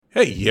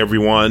Hey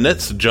everyone,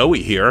 it's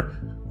Joey here.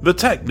 The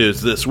tech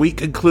news this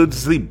week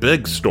includes the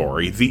big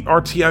story. The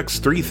RTX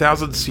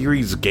 3000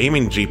 series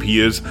gaming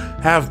GPUs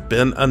have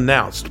been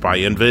announced by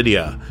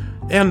NVIDIA,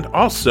 and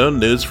also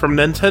news from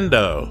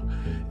Nintendo.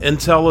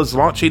 Intel is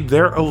launching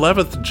their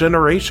 11th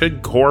generation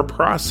Core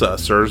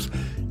processors,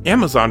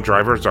 Amazon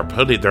drivers are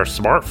putting their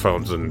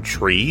smartphones in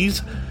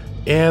trees,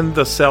 and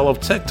the sale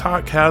of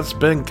TikTok has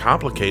been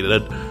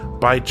complicated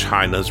by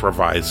China's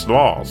revised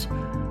laws.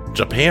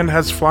 Japan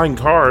has flying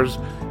cars,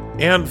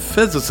 and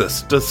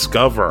physicists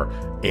discover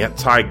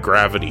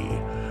anti-gravity.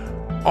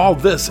 All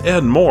this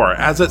and more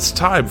as it's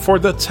time for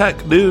the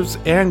tech news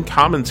and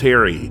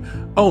commentary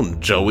on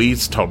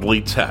Joey's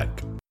Totally Tech.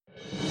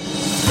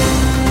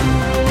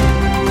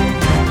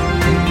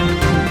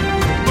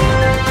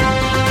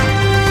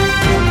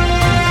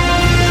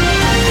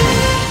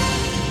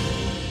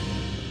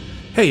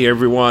 Hey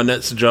everyone,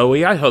 it's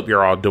Joey. I hope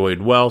you're all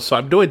doing well. So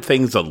I'm doing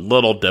things a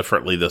little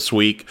differently this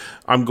week.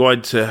 I'm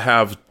going to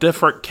have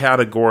different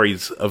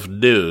categories of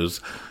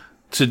news.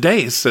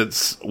 Today,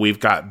 since we've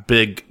got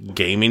big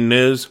gaming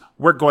news,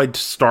 we're going to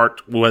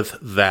start with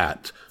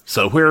that.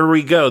 So here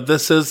we go.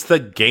 This is the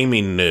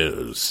gaming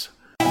news.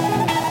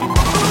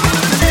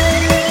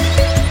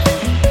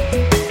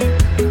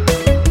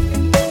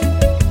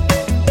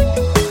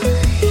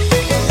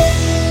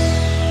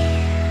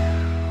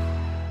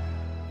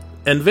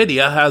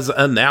 NVIDIA has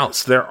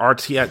announced their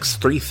RTX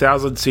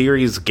 3000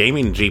 series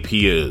gaming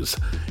GPUs.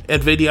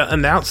 NVIDIA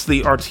announced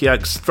the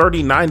RTX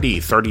 3090,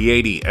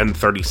 3080, and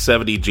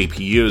 3070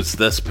 GPUs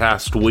this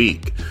past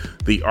week.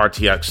 The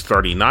RTX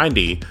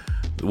 3090,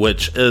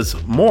 which is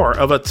more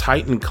of a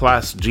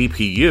Titan-class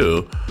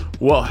GPU,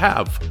 will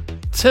have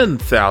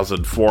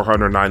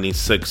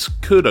 10,496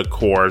 CUDA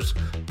cores,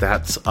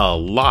 that's a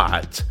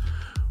lot,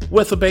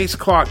 with a base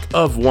clock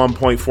of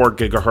 1.4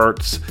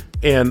 GHz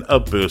and a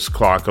boost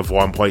clock of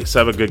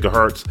 1.7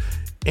 GHz,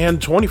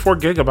 and 24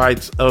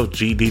 GB of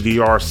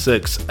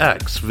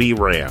GDDR6X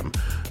VRAM,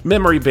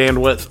 memory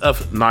bandwidth of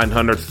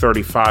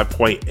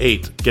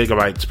 935.8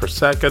 GB per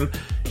second,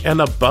 and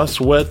a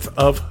bus width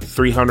of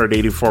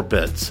 384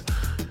 bits.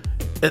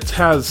 It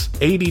has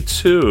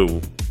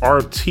 82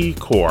 RT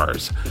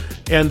cores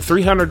and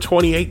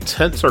 328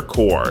 tensor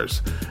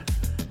cores.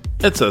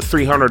 It's a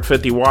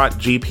 350 watt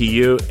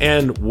GPU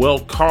and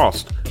will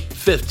cost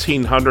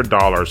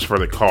 $1,500 for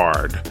the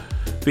card.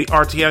 The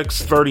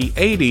RTX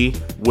 3080,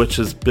 which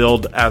is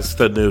billed as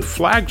the new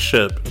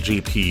flagship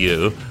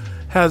GPU,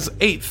 has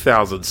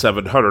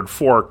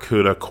 8,704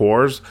 CUDA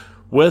cores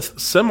with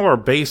similar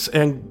base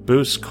and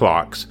boost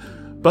clocks,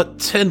 but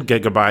 10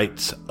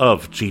 GB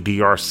of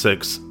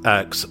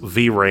GDDR6X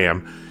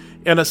VRAM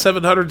and a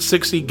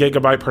 760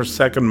 GB per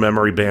second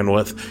memory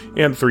bandwidth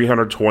and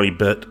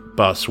 320-bit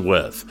bus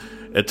width.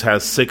 It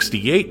has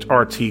 68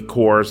 RT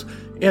cores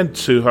and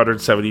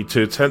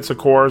 272 tensor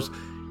cores,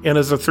 and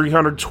is a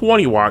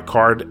 320 watt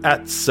card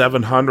at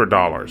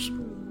 $700.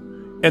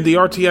 And the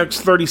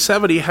RTX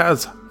 3070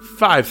 has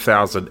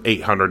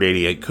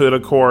 5,888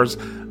 CUDA cores,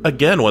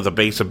 again with a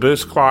base and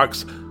boost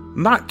clocks,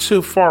 not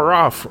too far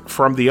off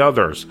from the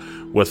others,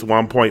 with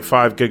 1.5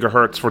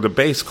 GHz for the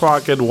base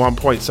clock and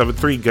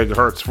 1.73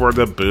 GHz for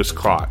the boost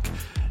clock.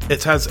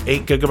 It has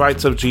 8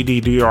 GB of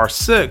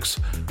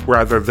GDDR6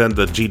 rather than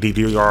the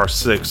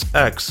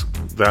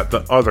GDDR6X that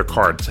the other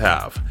cards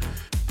have.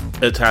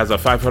 It has a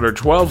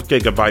 512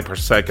 GB per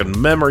second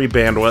memory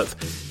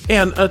bandwidth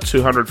and a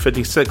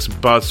 256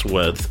 bus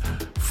width,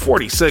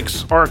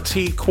 46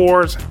 RT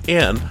cores,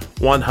 and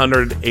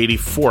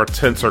 184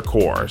 tensor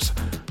cores.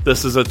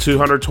 This is a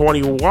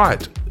 220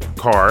 watt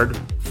card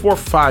for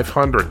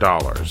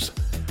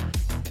 $500.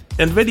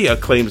 NVIDIA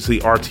claims the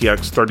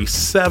RTX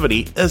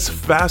 3070 is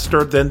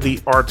faster than the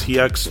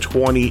RTX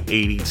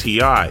 2080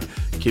 Ti.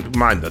 Keep in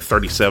mind, the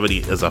 3070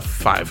 is a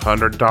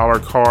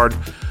 $500 card.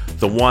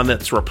 The one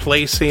it's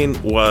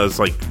replacing was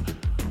like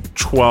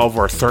 $1,200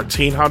 or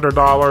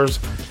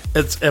 $1,300.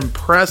 It's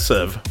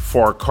impressive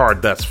for a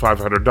card that's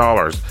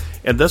 $500,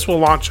 and this will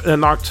launch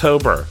in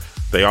October.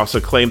 They also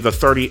claim the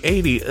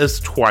 3080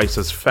 is twice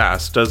as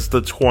fast as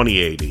the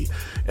 2080.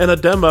 In a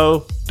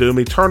demo, Doom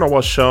Eternal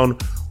was shown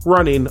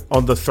running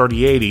on the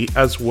 3080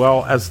 as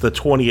well as the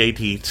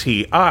 2080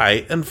 Ti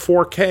in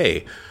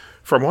 4K.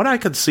 From what I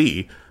could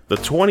see, the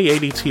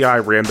 2080 Ti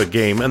ran the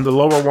game in the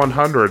lower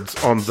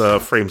 100s on the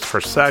frames per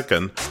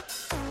second,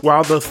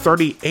 while the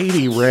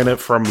 3080 ran it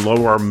from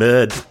lower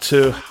mid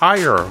to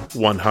higher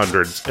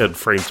 100s in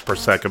frames per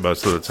second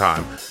most of the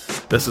time.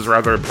 This is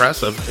rather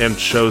impressive and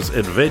shows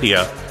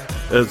NVIDIA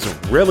is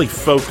really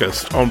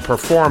focused on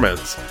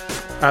performance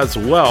as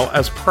well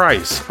as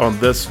price on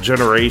this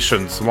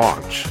generation's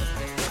launch.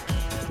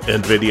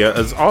 NVIDIA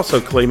is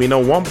also claiming a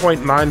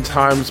 1.9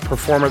 times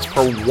performance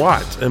per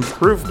watt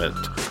improvement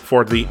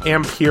for the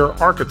Ampere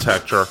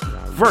architecture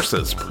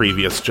versus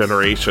previous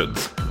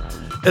generations.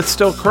 It's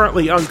still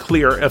currently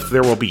unclear if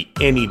there will be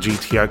any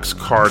GTX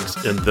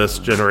cards in this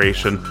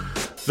generation,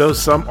 though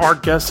some are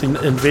guessing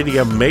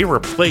NVIDIA may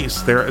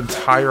replace their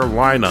entire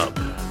lineup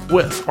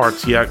with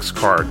RTX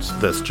cards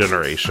this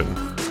generation.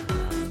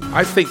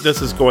 I think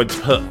this is going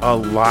to put a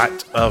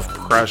lot of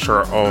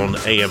pressure on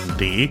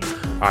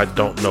AMD. I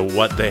don't know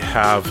what they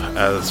have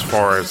as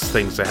far as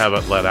things they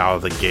haven't let out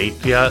of the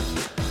gate yet.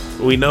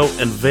 We know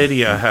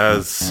NVIDIA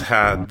has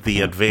had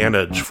the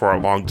advantage for a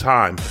long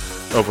time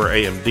over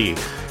AMD.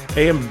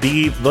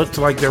 AMD looked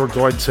like they were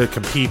going to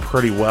compete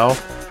pretty well.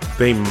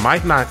 They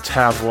might not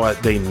have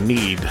what they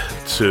need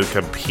to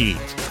compete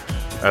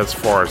as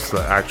far as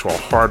the actual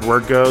hardware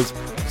goes,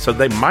 so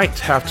they might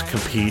have to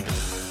compete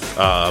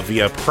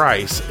via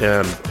price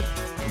and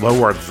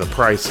lower the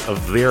price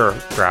of their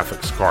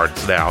graphics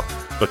cards now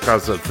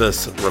because of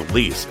this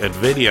release.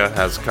 NVIDIA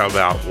has come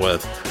out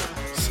with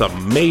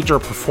some major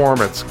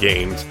performance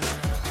gains,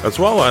 as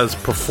well as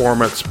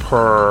performance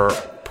per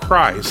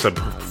price and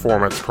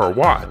performance per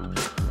watt.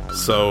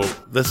 So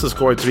this is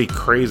going to be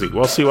crazy.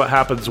 We'll see what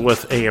happens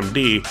with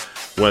AMD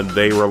when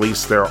they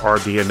release their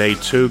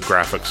RDNA 2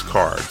 graphics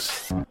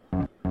cards.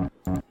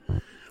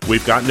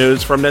 We've got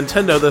news from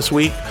Nintendo this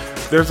week.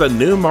 There's a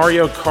new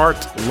Mario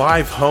Kart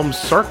Live Home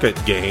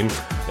Circuit game.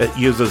 It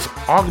uses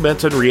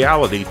augmented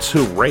reality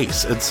to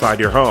race inside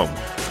your home.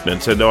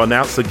 Nintendo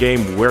announced the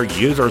game where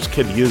users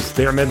can use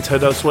their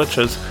Nintendo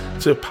Switches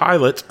to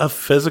pilot a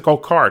physical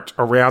kart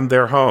around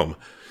their home.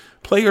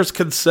 Players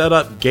can set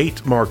up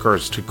gate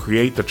markers to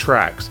create the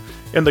tracks,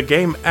 and the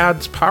game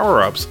adds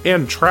power-ups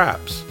and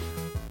traps.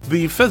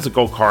 The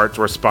physical kart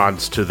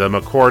responds to them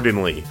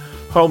accordingly.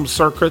 Home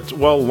Circuit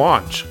will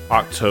launch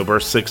October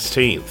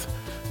 16th.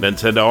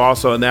 Nintendo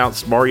also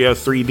announced Mario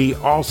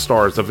 3D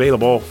All-Stars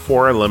available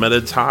for a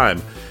limited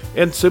time,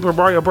 and Super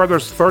Mario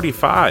Bros.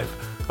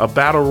 35, a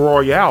Battle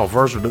Royale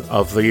version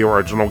of the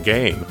original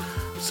game.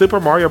 Super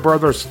Mario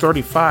Bros.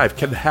 35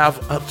 can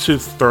have up to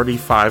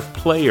 35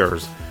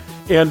 players,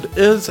 and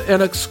is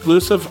an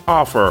exclusive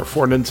offer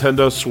for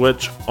Nintendo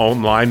Switch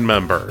Online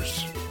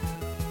members.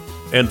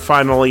 And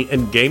finally,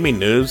 in gaming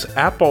news,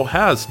 Apple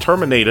has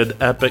terminated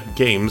Epic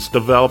Games'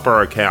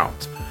 developer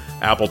account.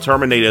 Apple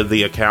terminated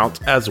the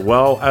account as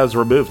well as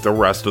removed the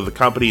rest of the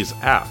company's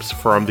apps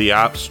from the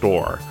App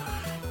Store.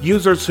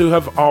 Users who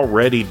have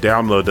already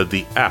downloaded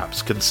the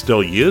apps can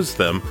still use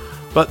them,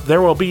 but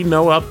there will be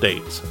no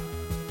updates.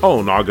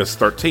 On August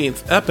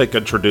 13th, Epic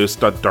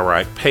introduced a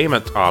direct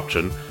payment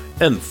option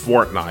in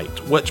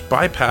Fortnite, which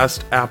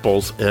bypassed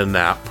Apple's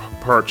in-app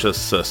purchase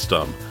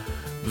system.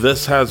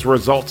 This has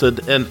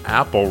resulted in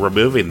Apple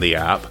removing the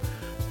app.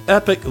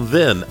 Epic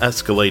then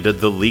escalated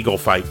the legal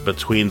fight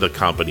between the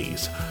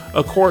companies.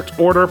 A court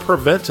order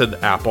prevented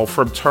Apple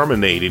from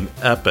terminating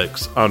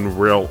Epic's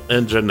Unreal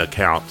Engine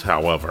account,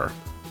 however.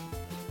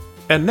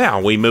 And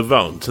now we move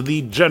on to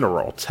the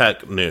general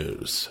tech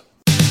news.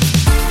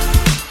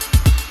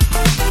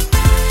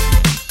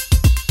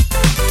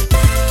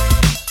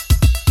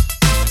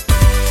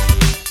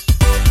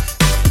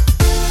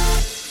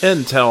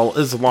 Intel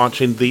is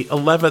launching the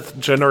 11th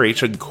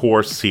generation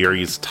Core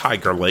Series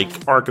Tiger Lake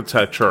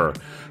architecture.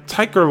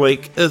 Tiger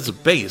Lake is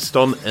based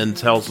on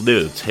Intel's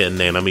new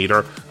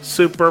 10nm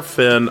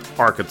SuperFin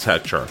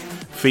architecture,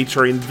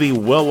 featuring the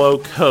Willow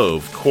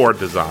Cove core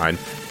design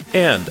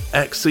and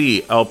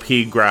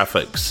Xe-LP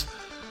graphics.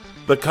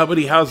 The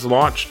company has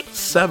launched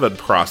 7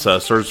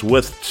 processors,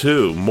 with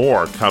 2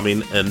 more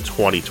coming in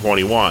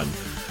 2021.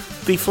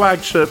 The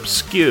flagship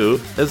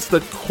SKU is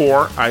the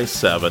Core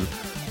i7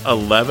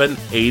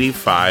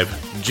 1185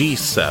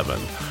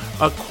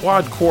 G7, a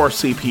quad-core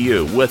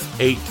CPU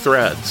with 8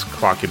 threads,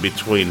 clocking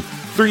between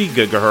 3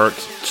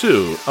 GHz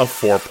to a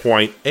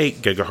 4.8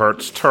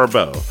 GHz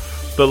turbo.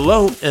 The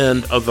low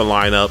end of the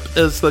lineup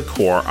is the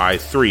Core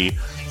i3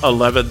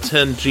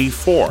 1110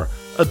 G4,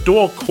 a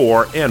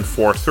dual-core and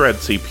 4-thread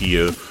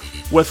CPU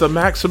with a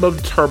maximum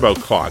turbo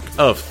clock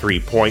of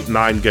 3.9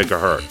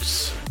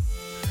 GHz.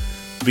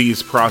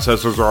 These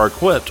processors are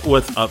equipped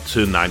with up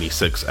to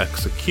 96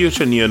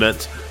 execution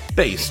units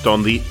based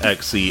on the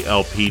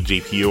Xe-LP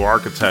GPU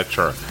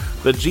architecture.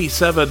 The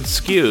G7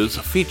 SKUs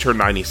feature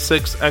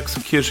 96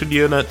 execution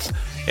units,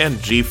 and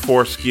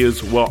G4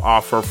 SKUs will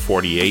offer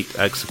 48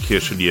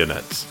 execution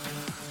units.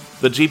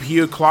 The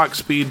GPU clock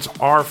speeds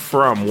are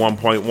from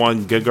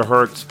 1.1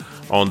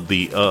 GHz on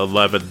the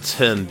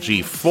 1110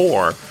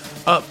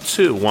 G4 up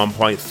to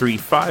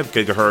 1.35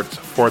 GHz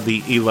for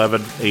the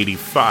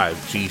 1185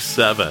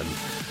 G7.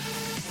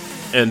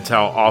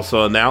 Intel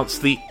also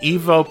announced the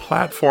Evo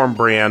platform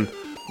brand,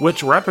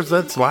 which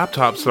represents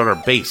laptops that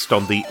are based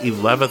on the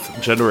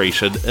 11th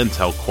generation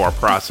Intel Core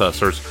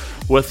processors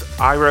with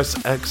Iris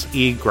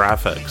Xe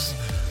graphics.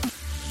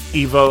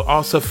 Evo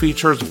also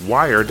features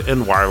wired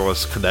and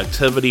wireless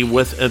connectivity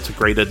with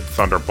integrated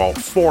Thunderbolt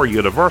 4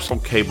 universal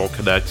cable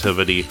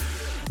connectivity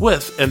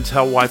with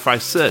Intel Wi-Fi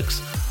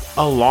 6,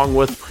 along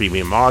with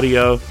premium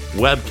audio,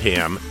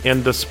 webcam,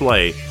 and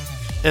display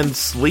in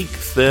sleek,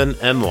 thin,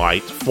 and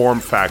light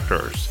form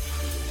factors.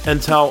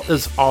 Intel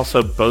is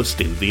also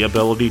boasting the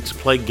ability to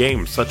play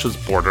games such as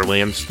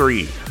Borderlands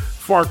 3,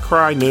 Far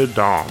Cry New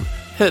Dawn,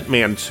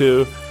 Hitman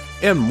 2,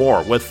 and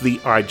more with the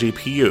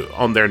iGPU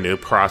on their new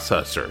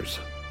processors.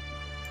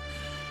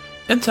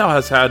 Intel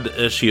has had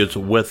issues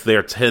with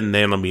their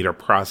 10nm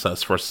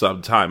process for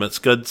some time. It's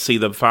good to see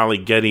them finally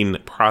getting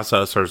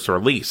processors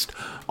released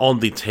on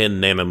the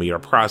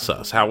 10nm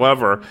process.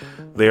 However,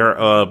 they're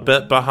a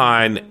bit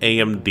behind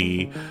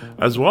AMD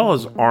as well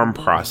as ARM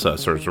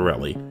processors,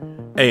 really.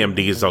 AMD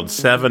is on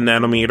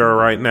 7nm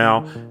right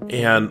now,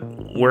 and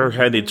we're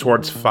headed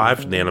towards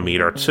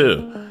 5nm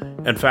too.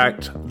 In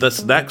fact,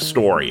 this next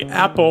story,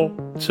 Apple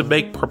to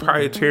make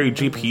proprietary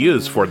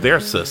GPUs for their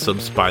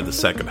systems by the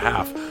second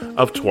half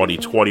of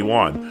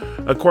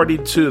 2021.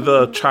 According to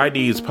the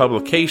Chinese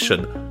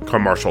publication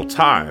Commercial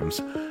Times,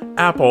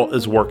 Apple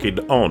is working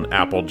on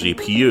Apple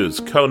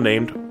GPUs,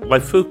 codenamed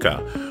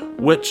Lifuka,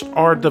 which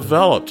are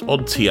developed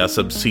on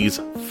TSMC's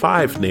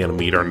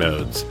 5nm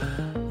nodes.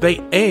 They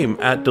aim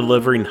at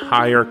delivering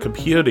higher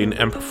computing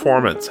and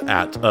performance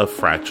at a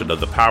fraction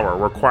of the power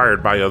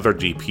required by other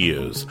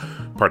GPUs,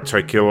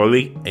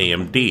 particularly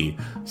AMD,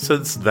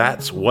 since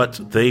that's what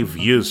they've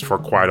used for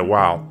quite a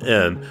while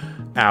in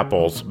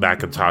Apple's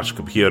Macintosh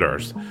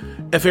computers.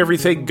 If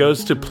everything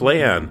goes to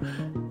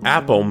plan,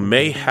 Apple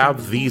may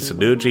have these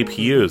new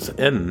GPUs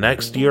in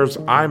next year's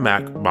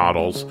iMac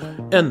models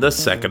in the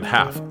second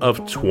half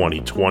of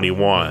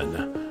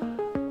 2021.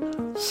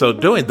 So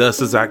doing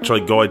this is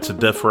actually going to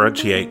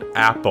differentiate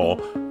Apple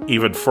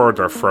even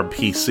further from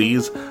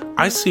PCs.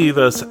 I see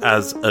this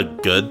as a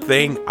good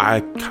thing.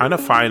 I kind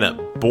of find it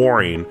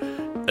boring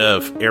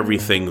if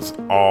everything's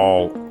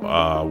all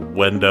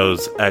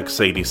Windows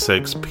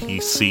x86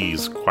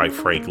 PCs, quite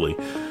frankly.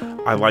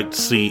 I like to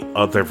see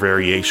other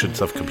variations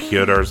of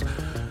computers.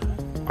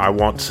 I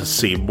want to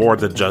see more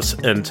than just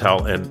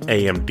Intel and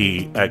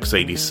AMD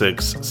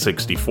x86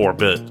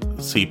 64-bit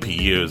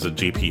CPUs and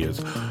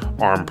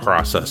GPUs. ARM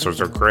processors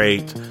are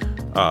great.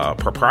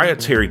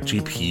 Proprietary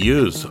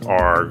GPUs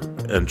are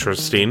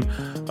interesting.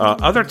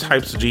 Other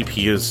types of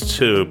GPUs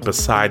too,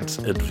 besides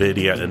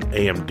NVIDIA and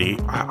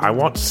AMD. I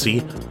want to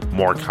see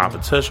more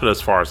competition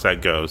as far as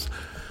that goes.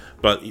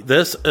 But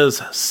this is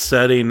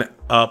setting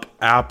up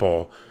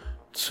Apple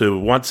to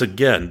once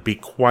again be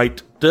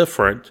quite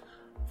different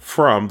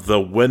from the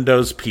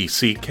Windows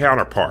PC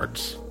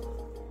counterparts.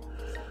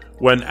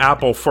 When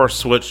Apple first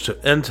switched to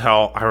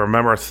Intel, I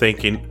remember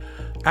thinking,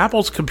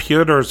 Apple's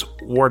computers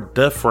were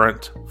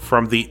different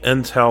from the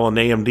Intel and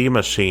AMD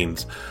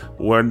machines.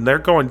 When they're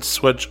going to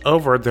switch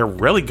over, they're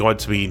really going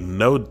to be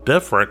no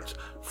different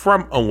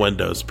from a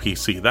Windows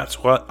PC.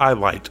 That's what I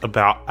liked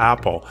about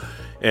Apple.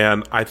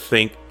 And I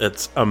think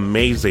it's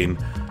amazing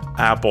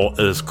Apple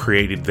is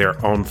creating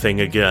their own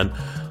thing again,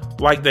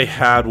 like they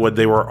had when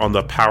they were on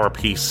the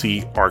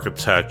PowerPC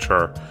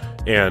architecture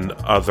and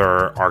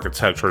other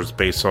architectures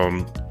based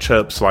on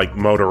chips like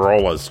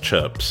Motorola's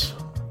chips.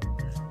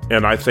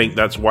 And I think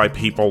that's why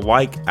people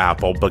like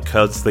Apple,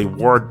 because they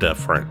were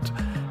different,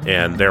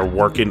 and they're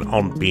working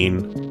on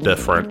being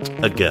different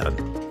again.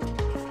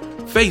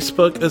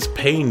 Facebook is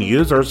paying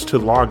users to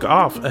log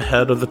off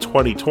ahead of the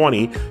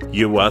 2020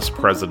 US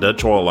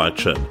presidential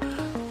election.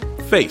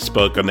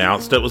 Facebook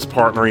announced it was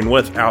partnering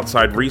with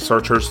outside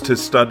researchers to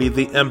study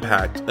the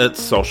impact its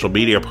social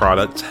media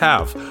products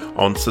have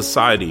on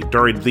society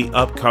during the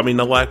upcoming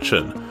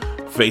election.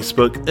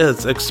 Facebook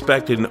is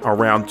expecting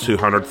around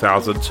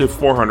 200,000 to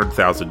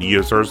 400,000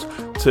 users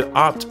to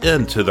opt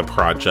into the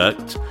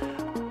project.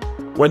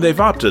 When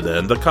they've opted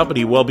in, the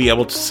company will be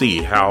able to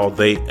see how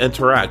they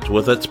interact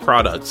with its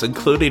products,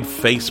 including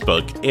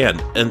Facebook and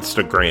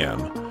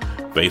Instagram.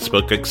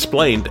 Facebook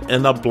explained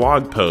in a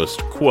blog post,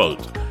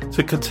 quote,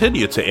 "To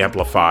continue to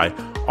amplify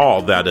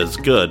all that is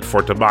good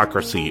for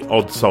democracy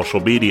on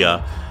social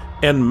media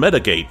and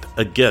mitigate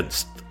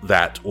against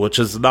that which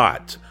is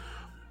not.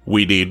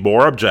 We need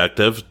more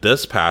objective,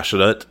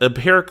 dispassionate,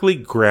 empirically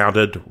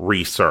grounded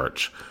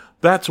research.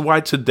 That's why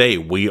today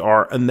we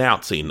are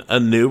announcing a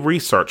new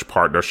research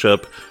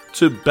partnership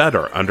to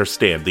better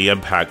understand the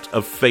impact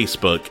of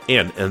Facebook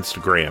and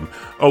Instagram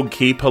on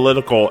key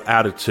political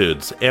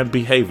attitudes and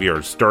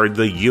behaviors during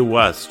the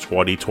US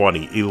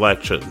 2020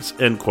 elections,"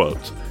 end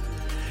quote.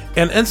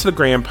 An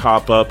Instagram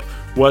pop-up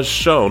was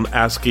shown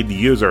asking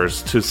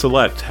users to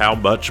select how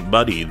much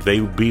money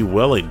they would be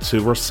willing to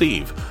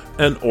receive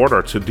in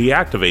order to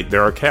deactivate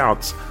their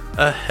accounts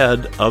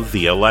ahead of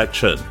the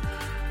election.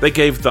 They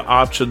gave the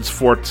options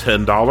for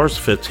 $10,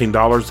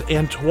 $15,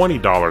 and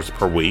 $20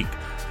 per week.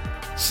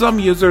 Some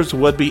users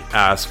would be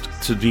asked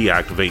to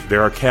deactivate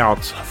their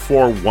accounts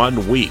for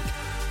 1 week,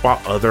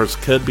 while others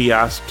could be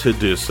asked to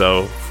do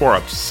so for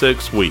up to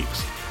 6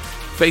 weeks.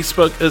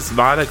 Facebook is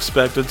not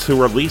expected to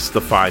release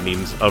the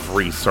findings of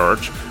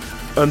research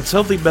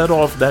until the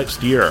middle of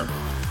next year.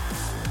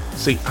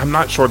 See, I'm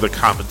not sure the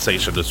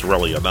compensation is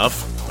really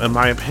enough, in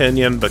my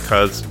opinion,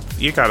 because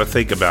you got to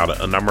think about it.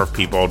 A number of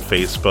people on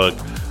Facebook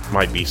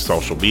might be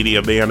social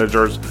media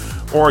managers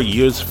or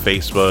use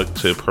Facebook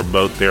to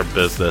promote their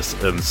business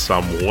in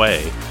some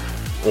way.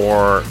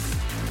 Or,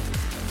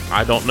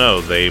 I don't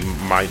know, they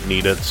might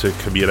need it to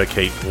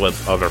communicate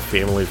with other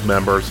family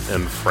members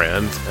and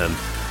friends, and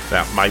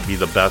that might be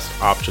the best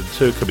option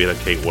to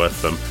communicate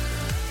with them.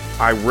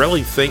 I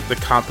really think the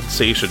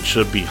compensation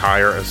should be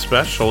higher,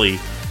 especially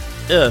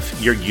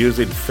if you're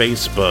using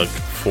Facebook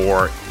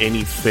for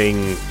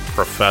anything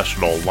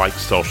professional like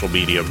social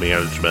media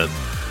management,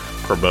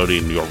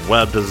 promoting your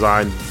web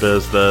design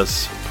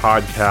business,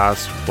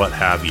 podcast, what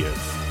have you.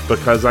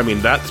 Because,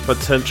 that's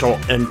potential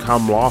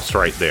income loss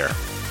right there.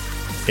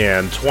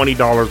 And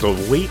 $20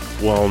 a week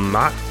will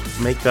not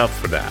make up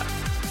for that.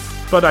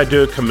 But I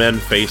do commend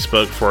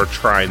Facebook for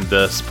trying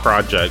this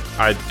project.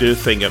 I do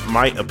think it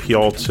might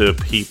appeal to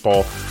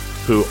people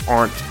who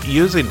aren't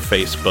using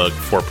Facebook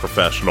for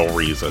professional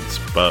reasons.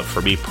 But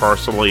for me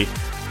personally,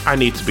 I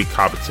need to be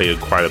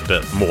compensated quite a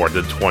bit more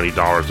than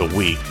 $20 a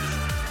week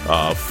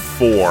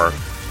for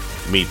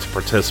me to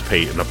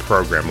participate in a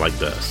program like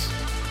this.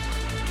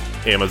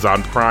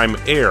 Amazon Prime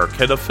Air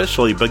can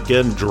officially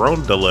begin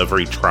drone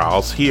delivery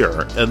trials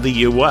here in the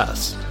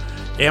U.S.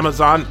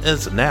 Amazon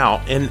is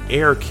now an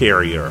air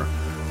carrier.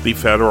 The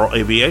Federal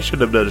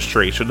Aviation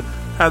Administration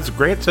has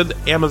granted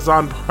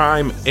Amazon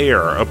Prime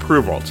Air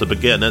approval to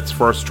begin its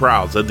first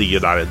trials in the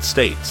United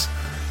States.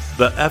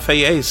 The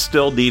FAA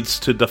still needs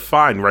to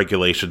define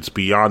regulations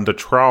beyond the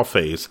trial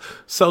phase,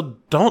 so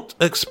don't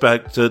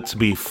expect it to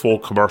be full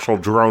commercial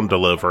drone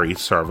delivery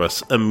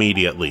service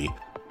immediately.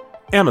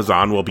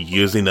 Amazon will be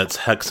using its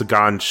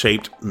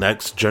hexagon-shaped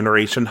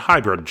next-generation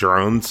hybrid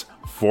drones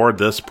for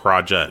this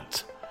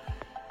project.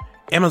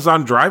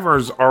 Amazon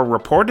drivers are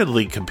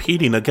reportedly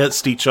competing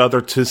against each other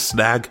to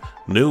snag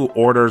new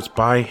orders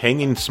by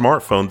hanging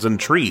smartphones in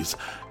trees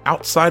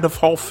outside of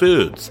Whole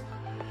Foods.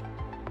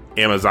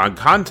 Amazon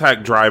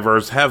contact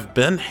drivers have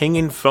been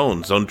hanging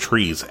phones on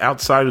trees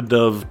outside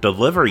of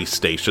delivery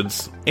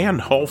stations and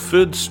Whole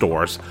Foods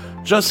stores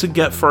just to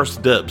get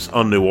first dibs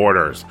on new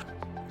orders.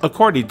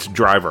 According to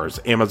drivers,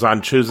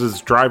 Amazon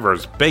chooses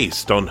drivers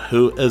based on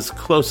who is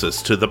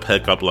closest to the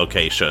pickup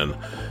location.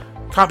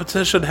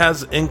 Competition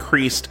has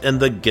increased in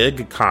the gig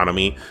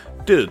economy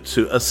due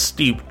to a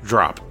steep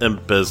drop in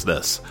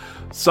business.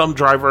 Some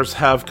drivers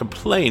have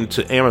complained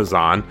to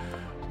Amazon,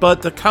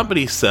 but the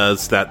company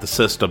says that the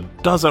system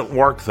doesn't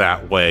work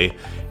that way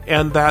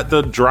and that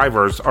the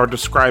drivers are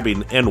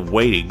describing and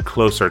waiting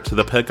closer to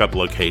the pickup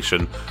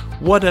location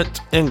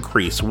wouldn't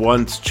increase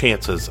one's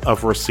chances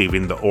of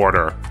receiving the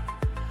order.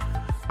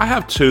 I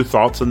have two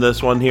thoughts in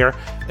this one here.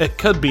 It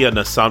could be an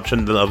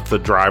assumption of the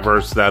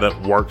drivers that it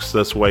works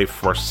this way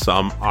for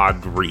some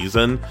odd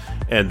reason,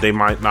 and they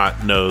might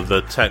not know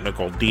the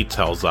technical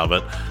details of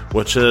it,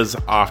 which is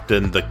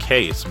often the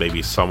case.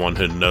 Maybe someone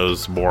who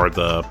knows more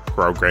the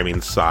programming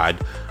side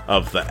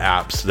of the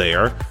apps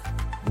there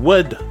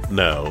would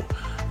know.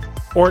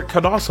 Or it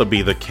could also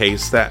be the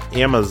case that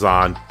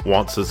Amazon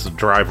wants its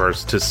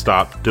drivers to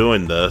stop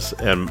doing this,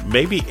 and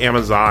maybe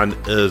Amazon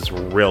is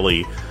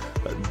really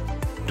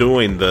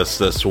doing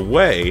this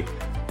way,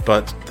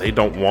 but they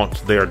don't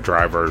want their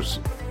drivers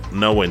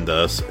knowing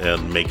this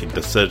and making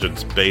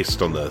decisions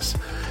based on this.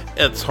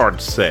 It's hard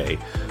to say.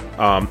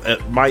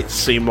 It might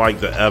seem like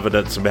the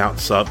evidence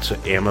mounts up to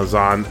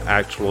Amazon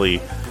actually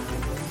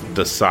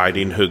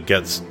deciding who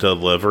gets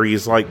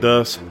deliveries like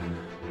this.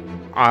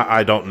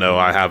 I don't know.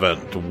 I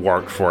haven't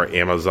worked for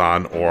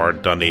Amazon or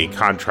done any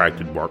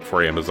contracted work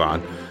for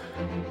Amazon,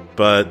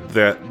 but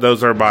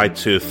those are my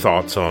two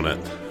thoughts on it.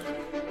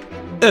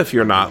 If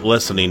you're not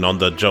listening on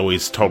the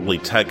Joey's Totally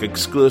Tech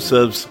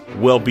exclusives,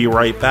 we'll be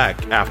right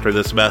back after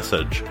this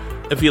message.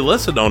 If you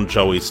listen on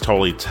Joey's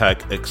Totally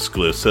Tech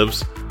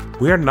exclusives,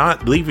 we're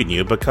not leaving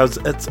you because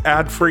it's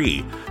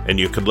ad-free, and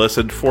you can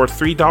listen for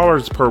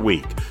 $3 per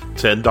week,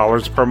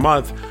 $10 per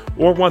month,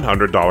 or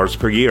 $100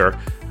 per year,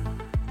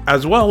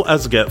 as well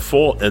as get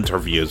full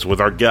interviews with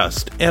our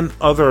guests and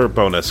other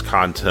bonus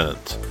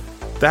content.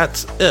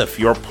 That's if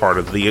you're part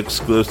of the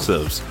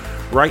exclusives.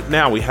 Right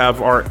now we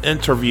have our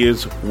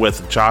interviews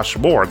with Josh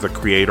Moore, the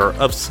creator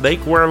of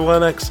Snakeware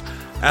Linux,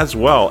 as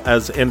well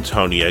as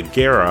Antonia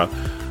Guerra,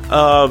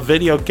 a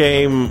video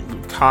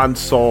game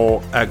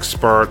console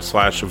expert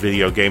 /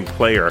 video game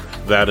player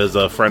that is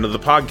a friend of the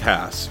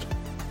podcast.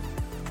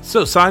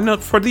 So sign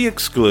up for the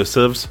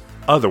exclusives,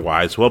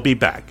 otherwise we'll be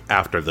back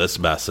after this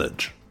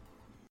message.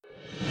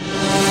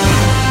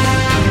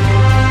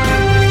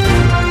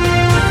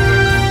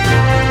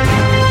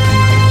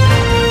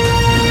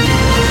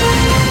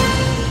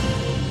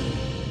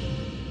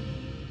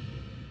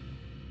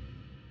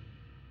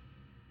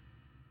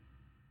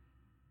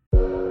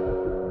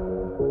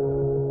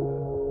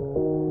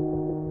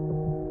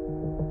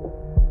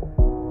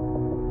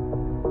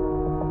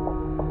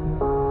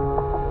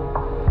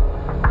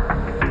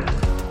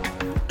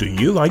 Do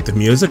you like the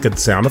music and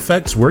sound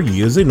effects we're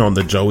using on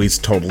the Joey's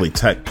Totally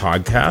Tech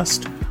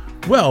podcast?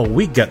 Well,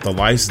 we get the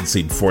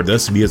licensing for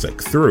this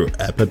music through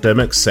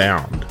Epidemic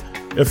Sound.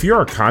 If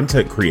you're a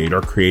content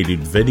creator creating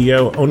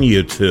video on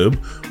YouTube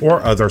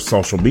or other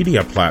social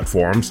media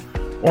platforms,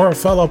 or a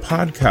fellow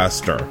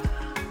podcaster,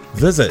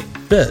 visit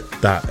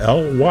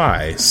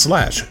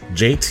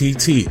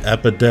bit.ly/JTT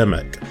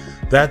Epidemic.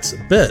 That's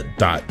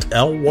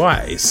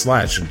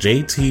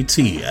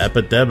bit.ly/JTT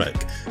Epidemic.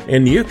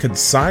 And you can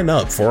sign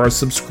up for a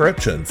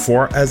subscription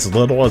for as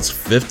little as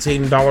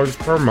 $15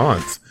 per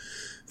month.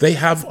 They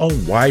have a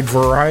wide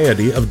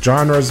variety of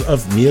genres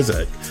of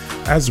music,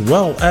 as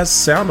well as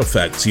sound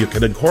effects you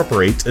can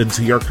incorporate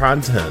into your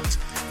content.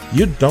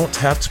 You don't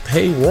have to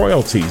pay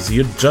royalties,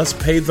 you just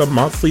pay the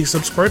monthly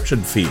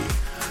subscription fee.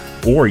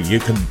 Or you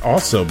can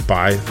also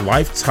buy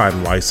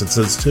lifetime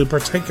licenses to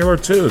particular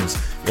tunes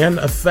and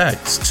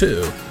effects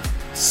too.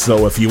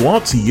 So if you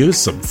want to use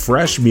some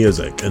fresh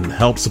music and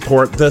help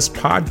support this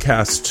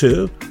podcast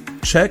too,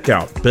 check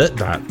out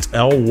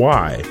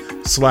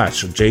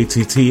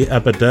bit.ly/JTT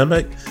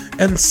Epidemic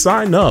and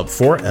sign up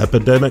for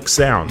Epidemic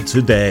Sound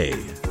today.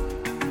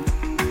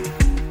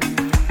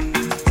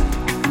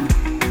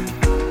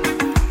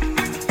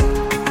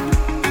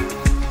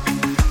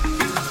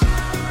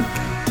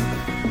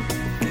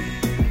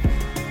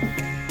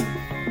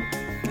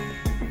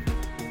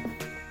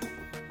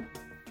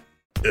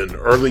 In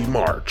early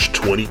March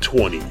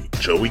 2020,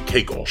 Joey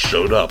Cagle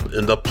showed up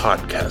in the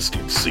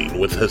podcasting scene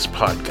with his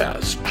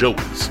podcast,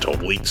 Joey's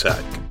Totally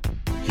Tech.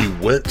 He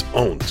went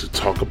on to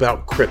talk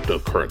about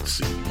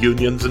cryptocurrency,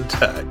 unions and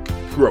tech,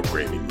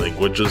 programming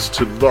languages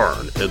to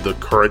learn in the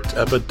current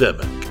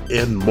epidemic,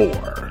 and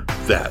more.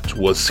 That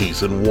was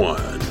Season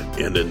 1,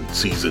 and in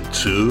Season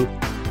 2,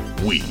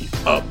 we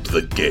upped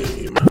the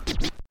game.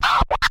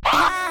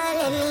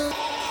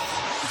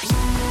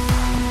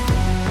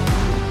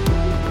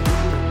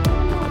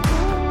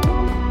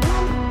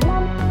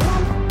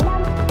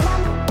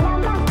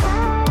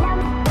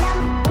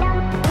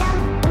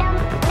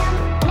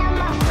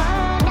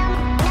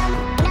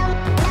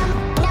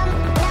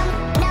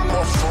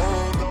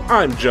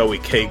 I'm Joey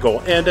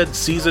Cagle, and in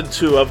Season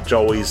 2 of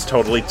Joey's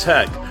Totally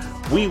Tech,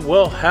 we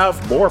will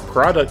have more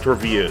product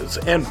reviews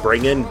and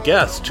bring in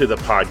guests to the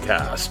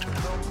podcast.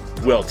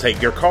 We'll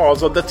take your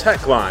calls on the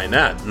tech line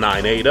at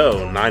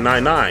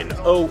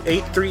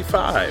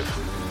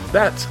 980-999-0835.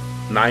 That's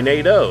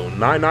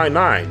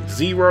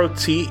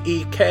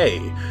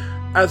 980-999-0TEK,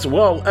 as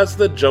well as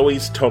the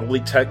Joey's Totally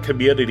Tech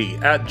community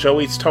at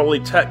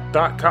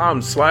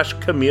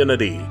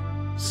joeystotallytech.com/community.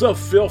 So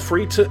feel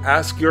free to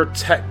ask your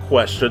tech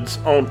questions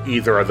on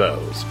either of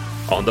those.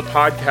 On the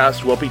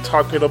podcast, we'll be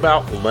talking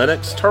about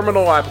Linux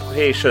terminal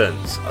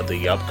applications,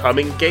 the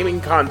upcoming gaming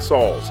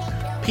consoles,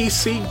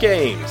 PC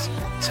games,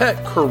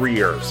 tech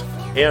careers,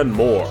 and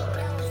more.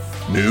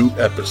 New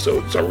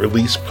episodes are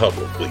released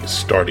publicly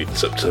starting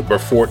September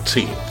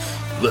 14th.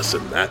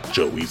 Listen at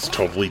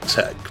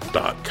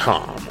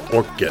joeystotallytech.com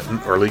or get an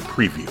early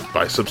preview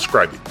by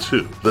subscribing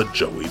to the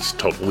Joey's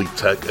Totally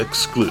Tech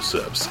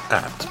exclusives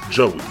at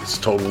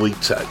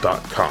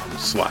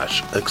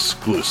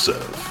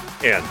joeystotallytech.com/exclusive.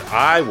 And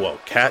I will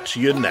catch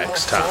you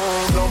next time.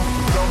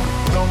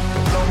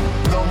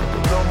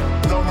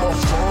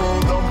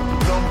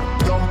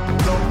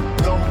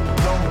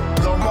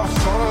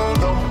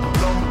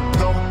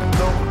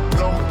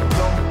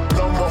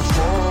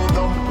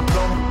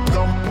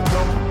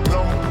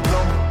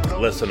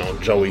 Listen on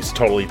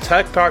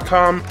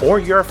joeystotallytech.com or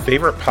your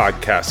favorite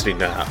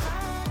podcasting app.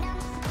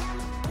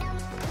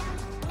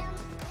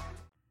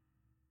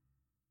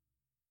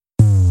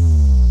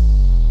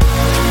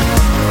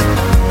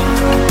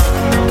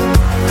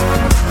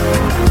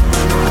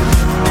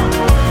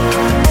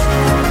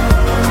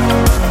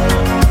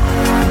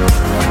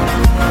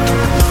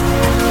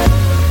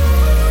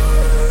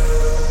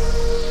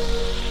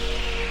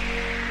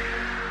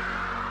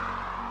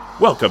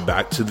 Welcome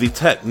back to the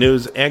tech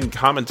news and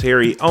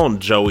commentary on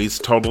Joey's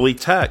Totally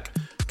Tech.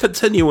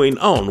 Continuing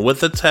on with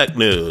the tech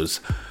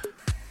news.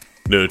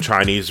 New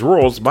Chinese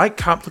rules might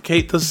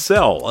complicate the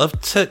sale of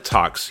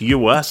TikTok's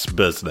US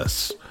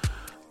business.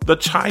 The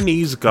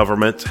Chinese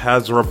government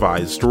has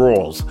revised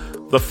rules,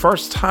 the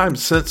first time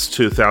since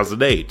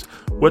 2008,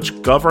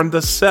 which govern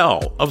the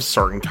sale of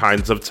certain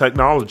kinds of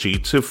technology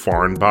to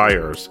foreign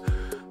buyers.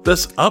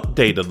 This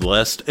updated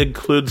list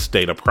includes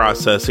data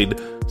processing,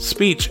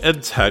 speech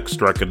and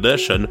text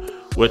recognition,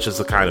 which is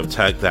the kind of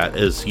tech that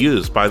is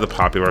used by the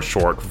popular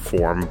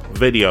short-form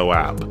video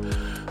app.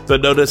 The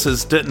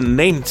notices didn't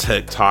name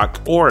TikTok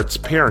or its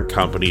parent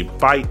company,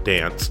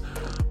 ByteDance,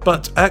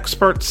 but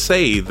experts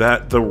say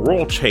that the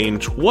rule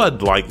change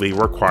would likely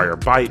require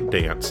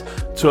ByteDance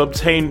to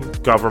obtain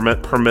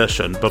government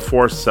permission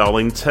before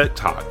selling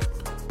TikTok.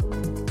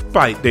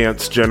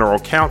 ByteDance General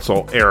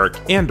Counsel Eric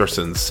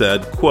Anderson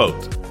said,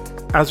 quote,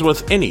 "As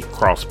with any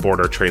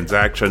cross-border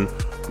transaction,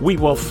 we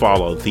will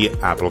follow the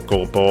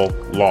applicable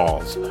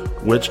laws,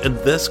 which in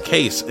this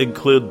case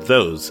include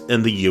those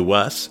in the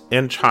US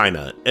and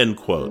China," end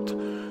quote.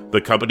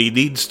 The company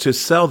needs to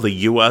sell the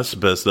US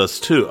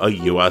business to a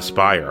US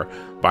buyer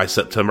by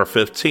September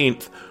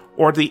 15th,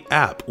 or the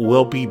app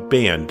will be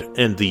banned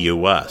in the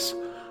US.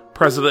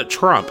 President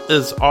Trump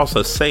is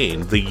also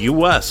saying the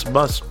US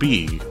must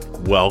be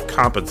well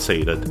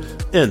compensated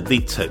in the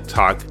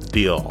TikTok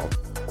deal.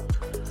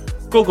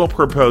 Google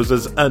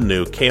proposes a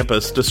new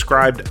campus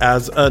described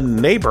as a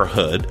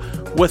neighborhood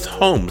with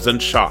homes and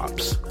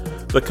shops.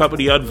 The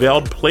company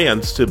unveiled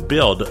plans to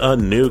build a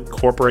new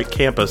corporate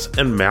campus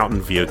in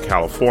Mountain View,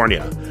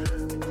 California.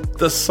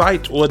 The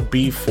site would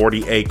be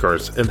 40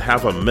 acres and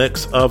have a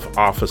mix of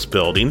office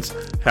buildings,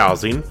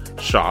 housing,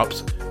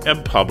 shops,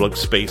 and public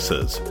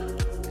spaces.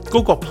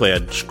 Google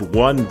pledged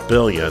 $1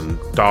 billion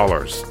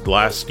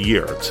last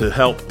year to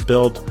help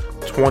build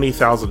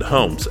 20,000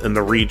 homes in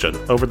the region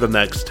over the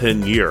next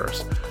 10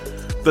 years.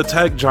 The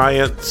tech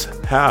giants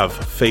have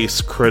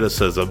faced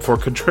criticism for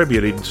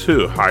contributing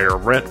to higher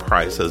rent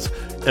prices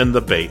in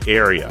the Bay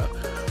Area,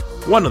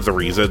 one of the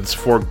reasons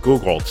for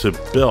Google to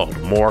build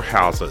more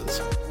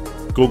houses.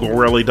 Google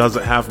really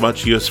doesn't have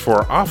much use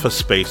for office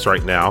space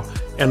right now,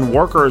 and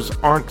workers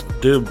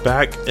aren't due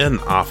back in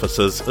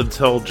offices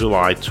until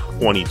July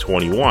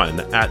 2021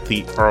 at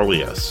the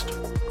earliest.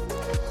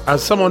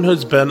 As someone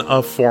who's been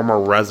a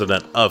former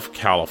resident of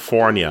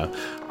California,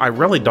 I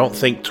really don't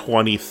think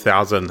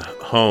 20,000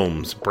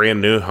 homes,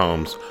 brand new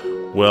homes,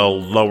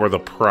 will lower the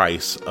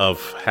price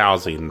of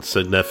housing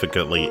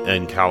significantly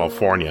in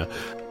California,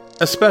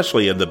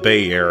 especially in the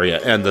Bay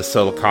Area and the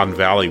Silicon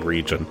Valley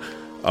region.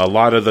 A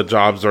lot of the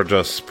jobs are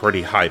just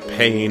pretty high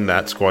paying.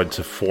 That's going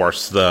to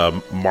force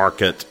the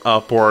market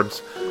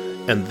upwards.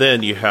 And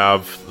then you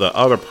have the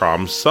other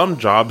problem. Some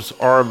jobs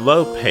are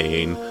low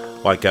paying,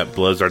 like at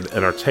Blizzard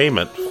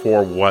Entertainment,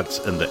 for what's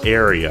in the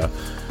area.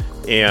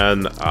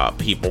 And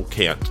people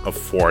can't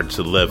afford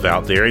to live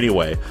out there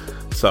anyway.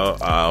 So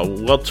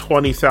will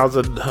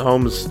 20,000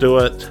 homes do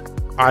it?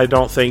 I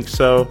don't think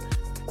so.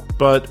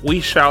 But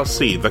we shall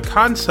see. The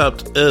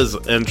concept is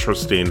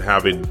interesting,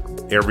 having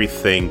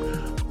everything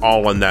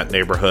all in that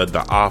neighborhood,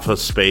 the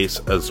office space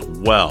as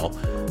well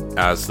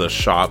as the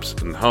shops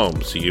and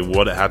homes. So you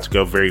wouldn't have to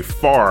go very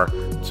far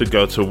to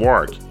go to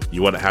work.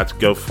 You wouldn't have to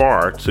go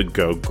far to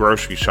go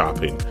grocery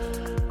shopping.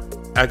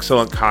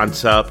 Excellent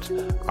concept.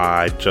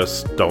 I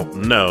just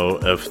don't know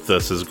if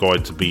this is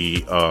going to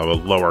be a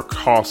lower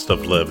cost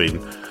of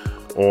living,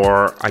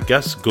 or I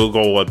guess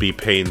Google would be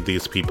paying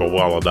these people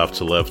well enough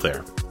to live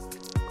there.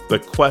 The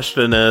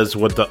question is,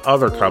 would the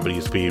other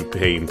companies be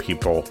paying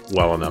people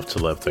well enough to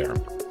live there?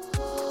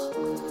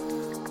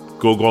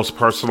 Google's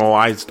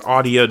personalized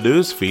audio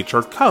news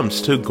feature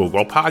comes to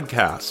Google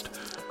Podcast.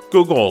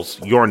 Google's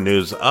Your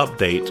News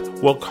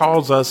Update will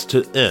cause us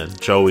to end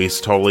Joey's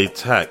Totally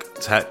Tech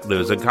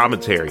news and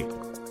commentary.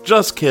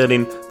 Just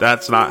kidding,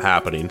 that's not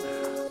happening.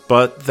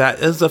 But that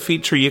is a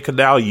feature you can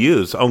now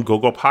use on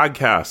Google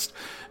Podcast.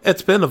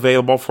 It's been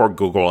available for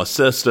Google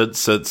Assistant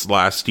since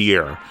last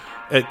year.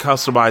 It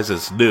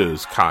customizes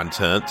news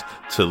content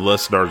to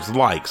listeners'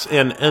 likes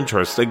and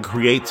interests and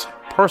creates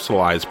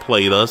personalized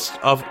playlists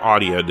of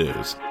audio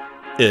news.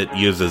 It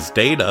uses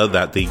data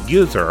that the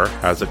user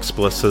has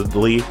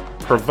explicitly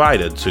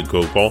provided to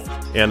Google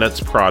and its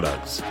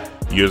products.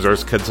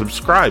 Users can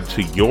subscribe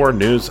to Your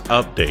News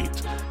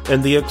Update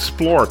in the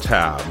Explore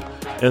tab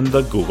in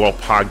the Google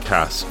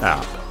Podcasts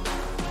app.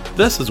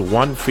 This is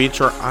one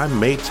feature I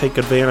may take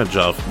advantage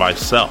of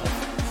myself.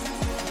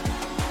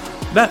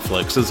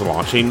 Netflix is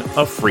launching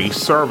a free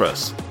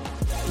service.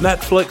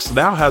 Netflix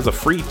now has a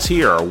free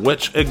tier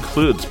which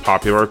includes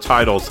popular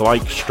titles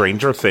like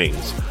Stranger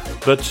Things,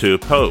 The Two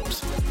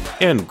Popes,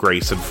 and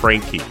Grace and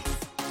Frankie.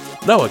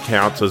 No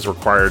account is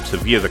required to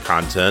view the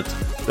content.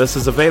 This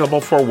is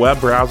available for web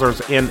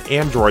browsers and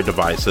Android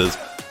devices,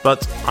 but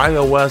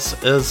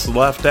iOS is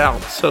left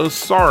out, so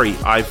sorry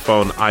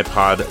iPhone,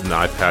 iPod, and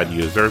iPad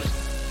users.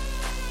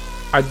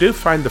 I do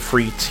find the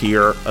free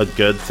tier a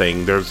good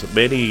thing. There's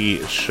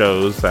many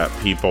shows that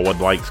people would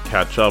like to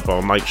catch up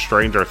on, like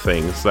Stranger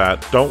Things,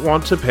 that don't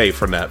want to pay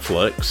for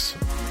Netflix.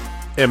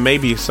 And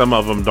maybe some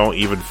of them don't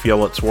even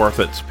feel it's worth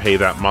it to pay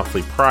that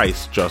monthly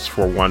price just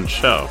for one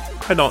show.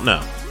 I don't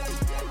know.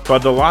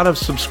 But a lot of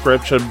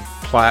subscription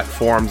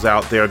platforms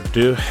out there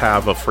do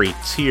have a free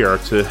tier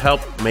to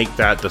help make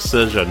that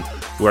decision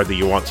whether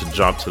you want to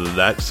jump to the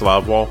next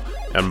level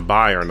and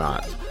buy or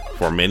not.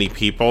 For many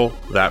people,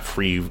 that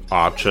free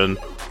option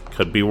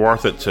could be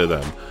worth it to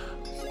them.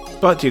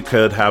 But you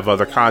could have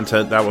other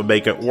content that would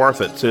make it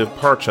worth it to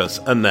purchase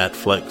a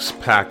Netflix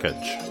package.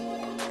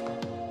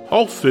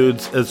 Whole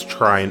Foods is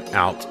trying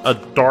out a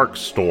dark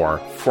store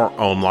for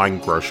online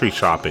grocery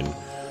shopping.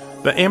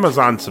 The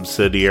Amazon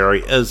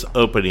subsidiary is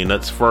opening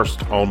its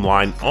first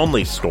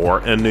online-only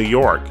store in New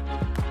York.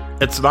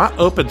 It's not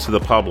open to the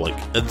public.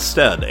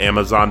 Instead,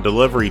 Amazon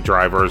delivery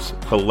drivers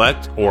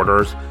collect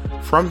orders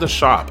from the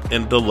shop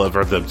and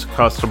deliver them to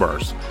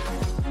customers.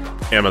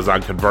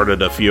 Amazon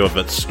converted a few of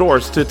its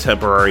stores to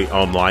temporary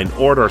online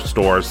order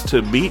stores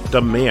to meet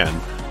demand,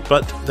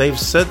 but they've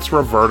since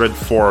reverted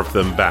 4 of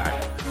them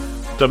back.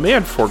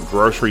 Demand for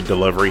grocery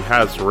delivery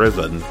has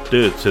risen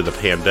due to the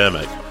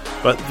pandemic,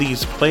 but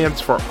these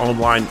plans for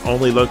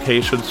online-only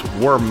locations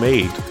were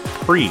made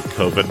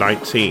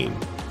pre-COVID-19.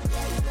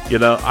 You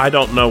know, I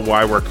don't know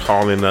why we're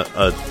calling it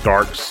a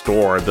dark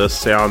store. This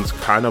sounds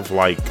kind of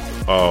like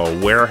a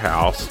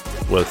warehouse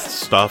with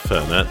stuff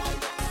in it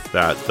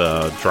that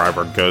the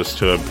driver goes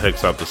to and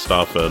picks up the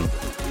stuff and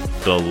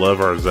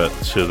delivers it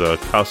to the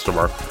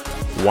customer.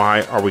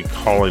 Why are we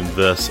calling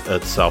this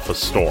itself a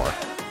store?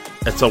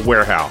 It's a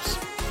warehouse.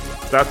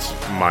 That's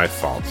my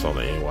thoughts on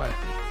it anyway.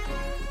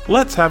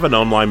 Let's have an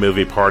online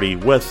movie party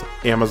with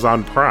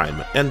Amazon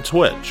Prime and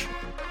Twitch.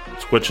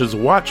 Twitch's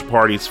watch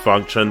parties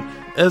function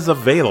is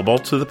available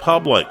to the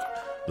public.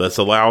 This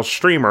allows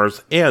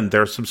streamers and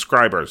their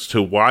subscribers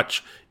to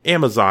watch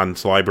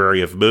Amazon's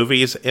library of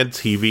movies and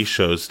TV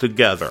shows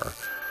together.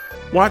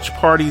 Watch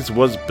Parties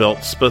was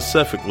built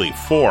specifically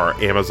for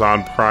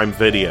Amazon Prime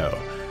Video.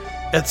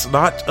 It's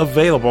not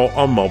available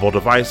on mobile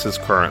devices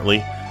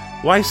currently.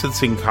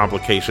 Licensing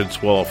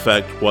complications will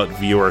affect what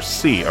viewers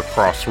see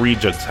across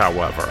regions,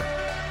 however.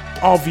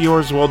 All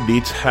viewers will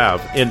need to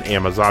have an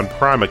Amazon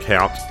Prime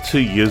account to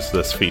use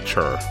this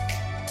feature.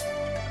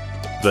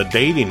 The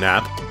dating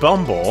app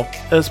Bumble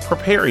is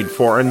preparing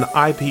for an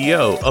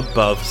IPO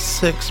above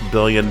 $6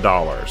 billion.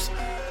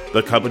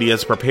 The company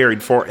is preparing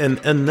for an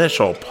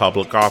initial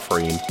public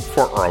offering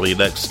for early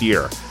next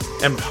year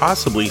and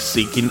possibly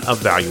seeking a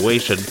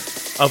valuation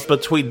of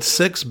between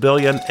 $6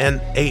 billion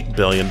and $8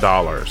 billion.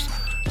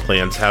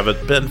 Plans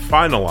haven't been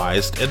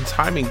finalized and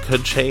timing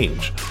could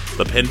change.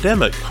 The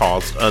pandemic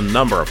caused a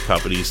number of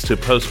companies to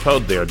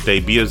postpone their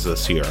debuts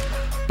this year,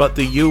 but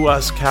the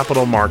U.S.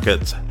 capital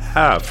markets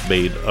have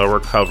made a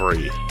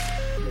recovery.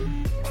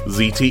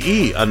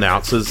 ZTE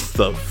announces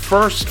the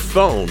first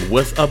phone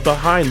with a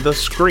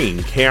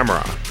behind-the-screen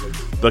camera.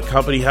 The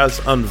company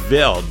has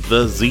unveiled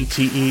the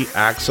ZTE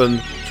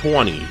Axon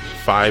 20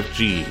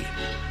 5G.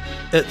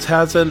 It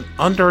has an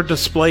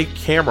under-display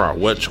camera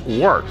which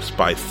works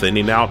by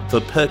thinning out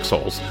the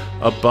pixels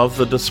above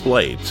the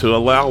display to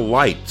allow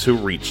light to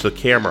reach the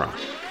camera.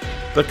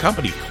 The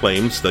company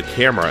claims the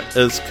camera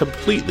is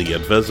completely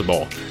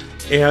invisible,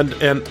 and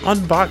an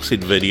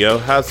unboxing video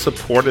has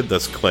supported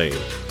this claim.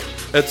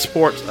 It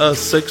sports a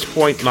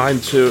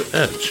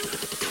 6.92-inch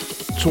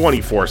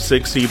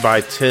 2460 by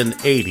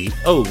 1080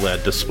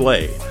 OLED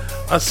display,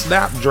 a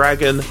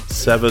Snapdragon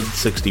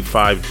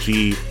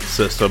 765G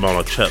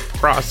system-on-a-chip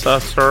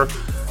processor,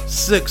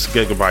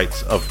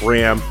 6GB of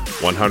RAM,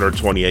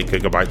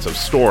 128GB of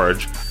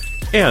storage,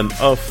 and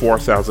a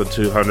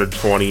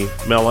 4,220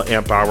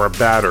 mAh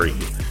battery.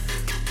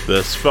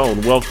 This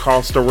phone will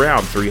cost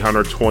around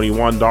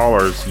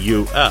 $321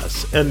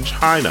 US in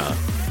China.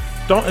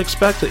 Don't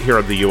expect it here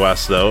in the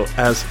US though,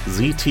 as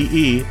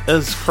ZTE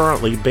is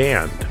currently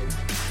banned.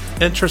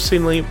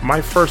 Interestingly, my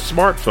first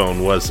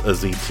smartphone was a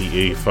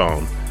ZTE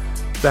phone.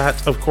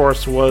 That, of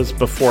course, was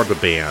before the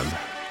ban.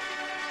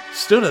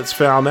 Students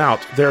found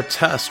out their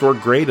tests were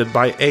graded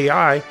by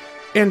AI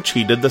and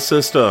cheated the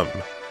system.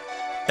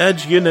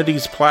 Edge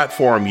Unity's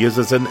platform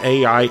uses an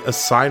AI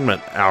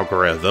assignment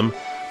algorithm,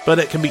 but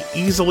it can be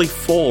easily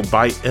fooled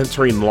by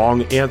entering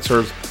long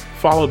answers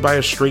followed by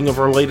a string of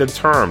related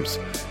terms.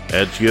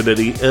 Edge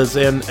Unity is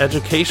an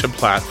education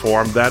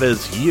platform that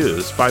is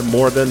used by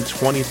more than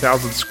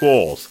 20,000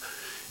 schools,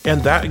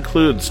 and that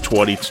includes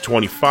 20 to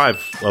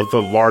 25 of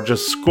the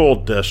largest school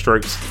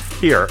districts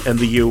here in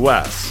the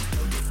US.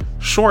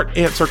 Short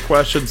answer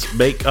questions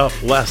make up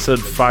less than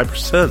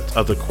 5%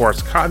 of the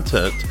course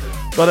content,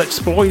 but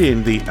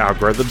exploiting the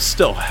algorithm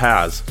still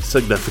has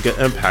significant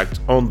impact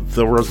on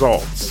the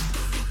results.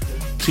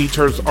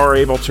 Teachers are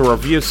able to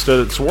review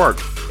students' work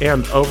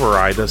and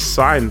override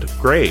assigned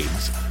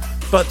grades,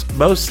 but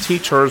most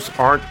teachers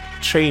aren't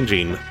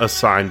changing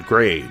assigned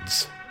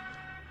grades.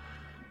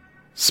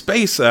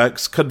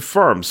 SpaceX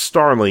confirms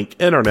Starlink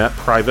Internet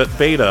private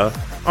beta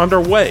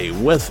underway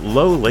with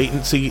low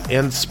latency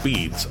and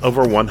speeds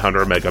over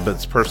 100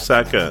 megabits per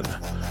second.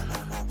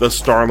 The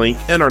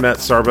Starlink Internet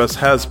service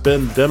has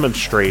been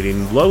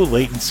demonstrating low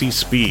latency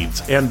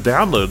speeds and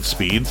download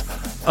speeds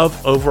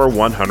of over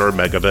 100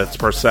 megabits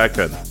per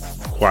second,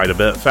 quite a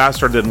bit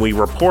faster than we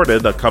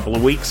reported a couple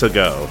of weeks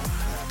ago.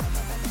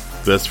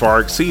 This far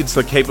exceeds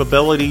the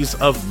capabilities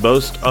of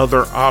most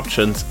other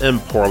options in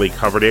poorly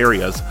covered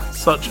areas,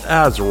 such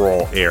as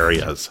rural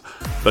areas.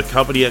 The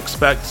company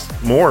expects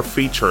more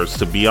features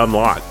to be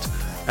unlocked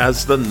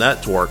as the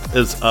network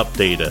is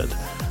updated.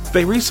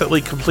 They recently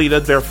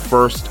completed their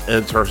first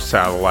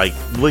inter-satellite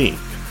link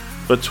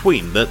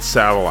between its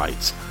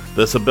satellites.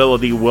 This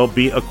ability will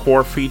be a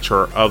core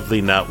feature of the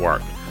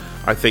network.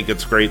 I think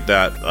it's great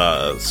that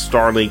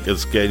Starlink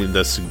is getting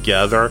this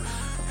together.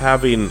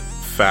 Having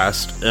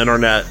fast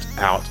internet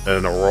out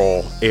in a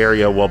rural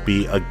area will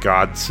be a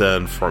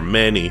godsend for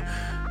many.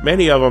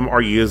 Many of them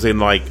are using,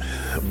 like,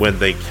 when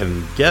they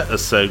can get a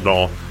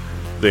signal,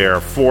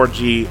 their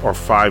 4G or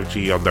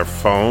 5G on their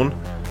phone,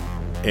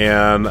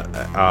 and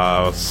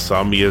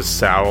some use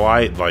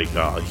satellite, like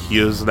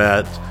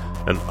HughesNet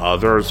and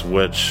others,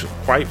 which,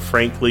 quite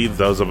frankly,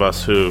 those of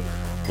us who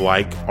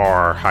like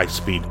our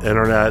high-speed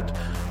internet,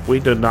 we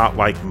do not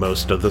like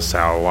most of the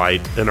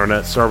satellite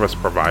internet service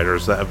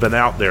providers that have been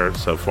out there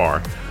so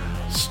far.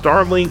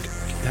 Starlink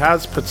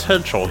has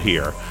potential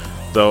here,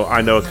 though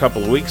I know a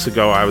couple of weeks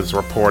ago I was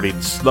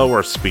reporting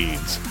slower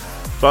speeds.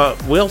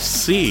 But we'll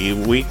see.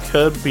 We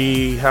could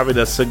be having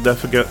a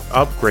significant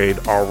upgrade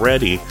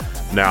already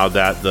now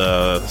that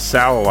the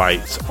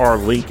satellites are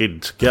linking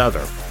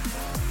together.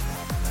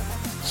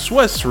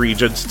 Swiss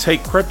regions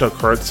take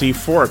cryptocurrency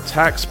for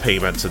tax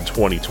payments in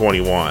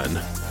 2021.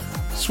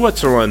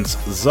 Switzerland's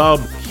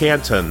Zug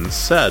canton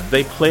said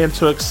they plan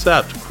to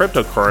accept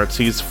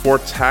cryptocurrencies for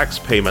tax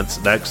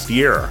payments next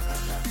year.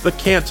 The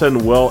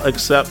canton will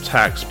accept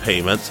tax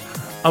payments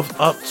of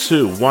up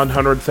to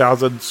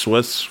 100,000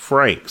 Swiss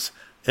francs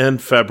in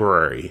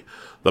February.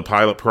 The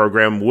pilot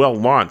program will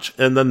launch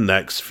in the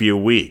next few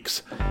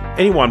weeks.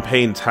 Anyone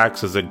paying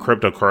taxes in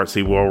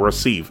cryptocurrency will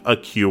receive a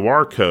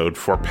QR code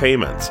for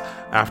payments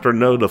after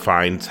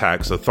notifying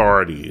tax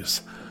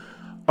authorities.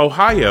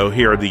 Ohio,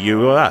 here in the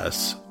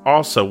U.S.,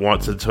 also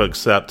wanted to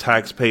accept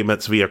tax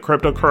payments via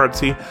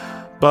cryptocurrency,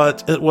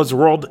 but it was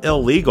ruled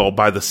illegal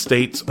by the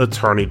state's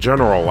attorney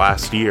general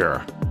last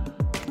year.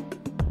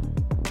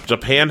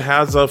 Japan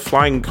has a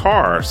flying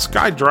car.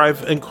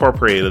 SkyDrive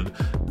Incorporated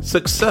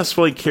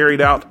successfully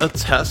carried out a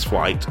test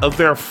flight of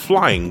their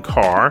flying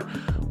car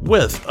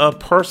with a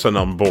person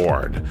on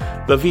board.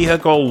 The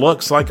vehicle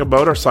looks like a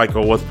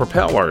motorcycle with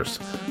propellers.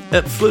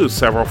 It flew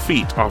several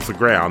feet off the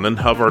ground and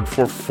hovered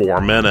for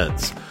 4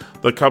 minutes.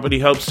 The company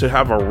hopes to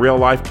have a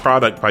real-life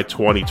product by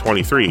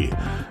 2023.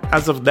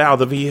 As of now,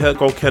 the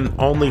vehicle can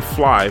only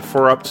fly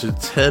for up to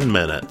 10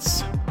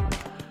 minutes.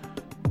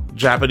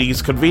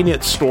 Japanese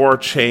convenience store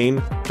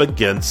chain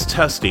begins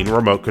testing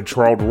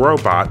remote-controlled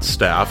robot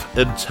staff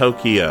in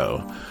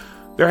Tokyo.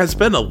 There has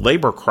been a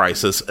labor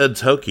crisis in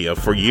Tokyo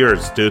for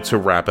years due to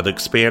rapid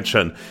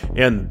expansion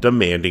and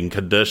demanding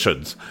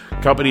conditions.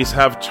 Companies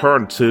have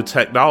turned to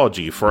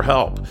technology for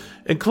help,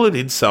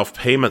 including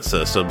self-payment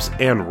systems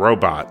and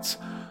robots.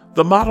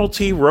 The Model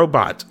T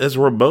robot is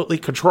remotely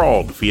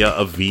controlled via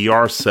a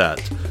VR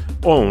set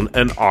on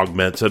an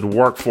augmented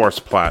workforce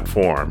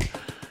platform.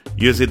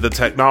 Using the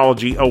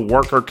technology, a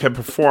worker can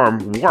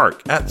perform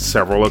work at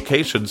several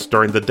locations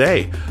during the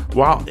day,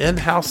 while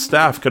in-house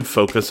staff can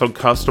focus on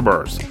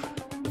customers.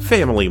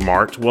 Family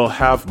Mart will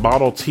have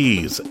Model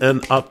Ts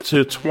in up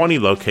to 20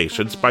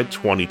 locations by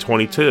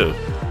 2022.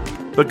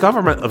 The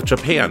government of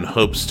Japan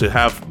hopes to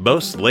have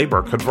most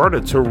labor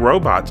converted to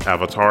robot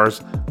avatars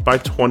by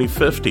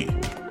 2050.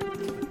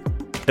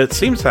 It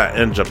seems that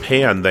in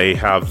Japan they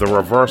have the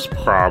reverse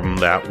problem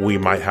that we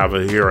might have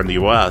here in the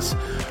US.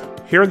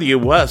 Here in the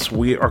US,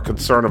 we are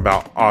concerned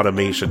about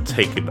automation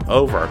taking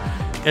over.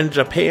 In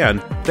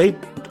Japan, they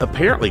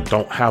apparently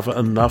don't have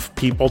enough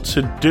people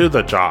to do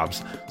the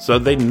jobs, so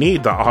they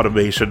need the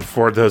automation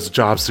for those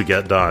jobs to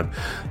get done.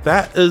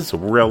 That is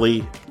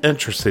really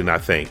interesting, I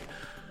think.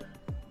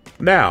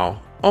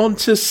 Now, on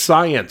to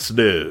science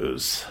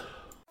news.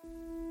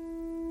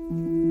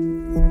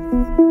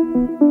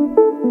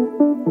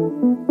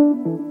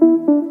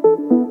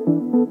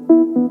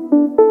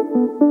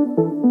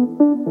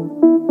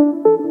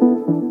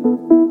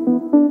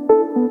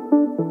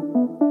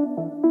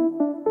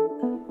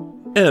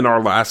 In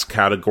our last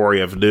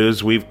category of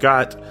news, we've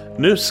got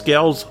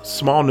NuScale's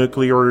small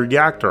nuclear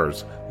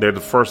reactors. They're the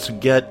first to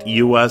get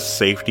U.S.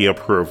 safety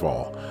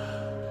approval.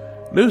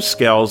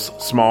 NuScale's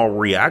small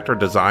reactor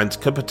designs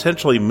could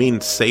potentially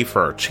mean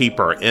safer,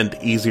 cheaper, and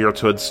easier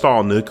to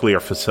install nuclear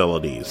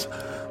facilities.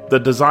 The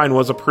design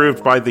was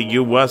approved by the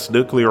U.S.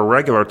 Nuclear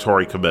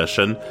Regulatory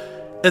Commission.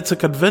 It's a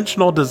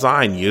conventional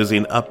design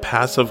using a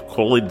passive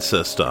cooling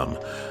system.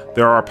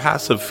 There are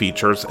passive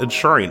features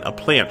ensuring a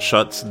plant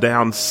shuts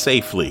down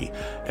safely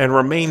and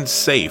remains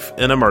safe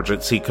in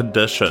emergency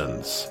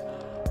conditions.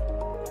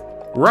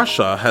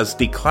 Russia has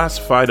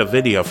declassified a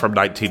video from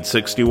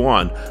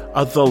 1961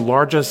 of the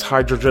largest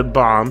hydrogen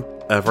bomb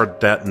ever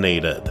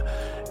detonated.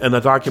 In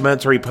a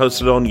documentary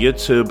posted on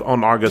YouTube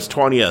on August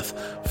 20th,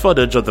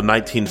 footage of the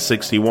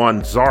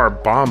 1961 Tsar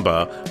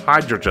Bomba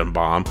hydrogen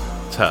bomb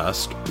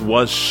test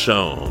was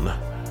shown.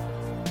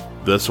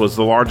 This was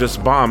the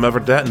largest bomb ever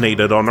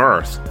detonated on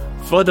Earth.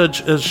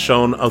 Footage is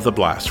shown of the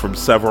blast from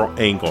several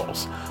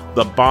angles.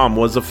 The bomb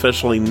was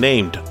officially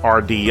named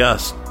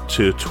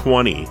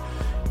RDS-220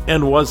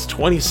 and was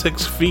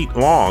 26 feet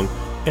long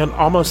and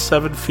almost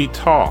 7 feet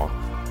tall.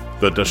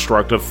 The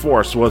destructive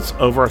force was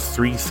over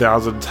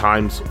 3,000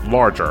 times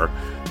larger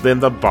than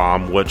the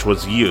bomb which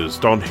was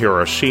used on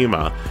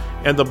Hiroshima,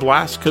 and the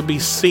blast could be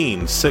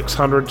seen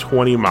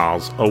 620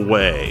 miles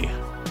away.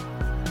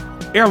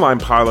 Airline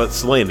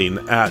pilots landing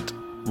at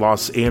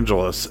Los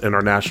Angeles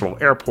International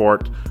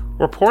Airport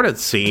reported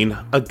seeing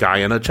a guy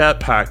in a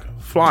jetpack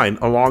flying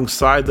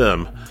alongside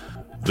them.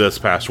 This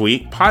past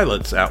week,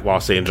 pilots at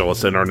Los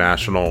Angeles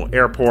International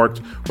Airport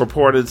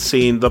reported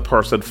seeing the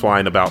person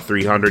flying about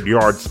 300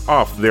 yards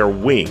off their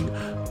wing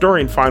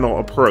during final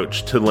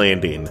approach to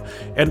landing.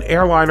 An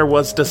airliner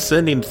was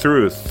descending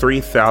through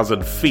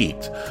 3,000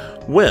 feet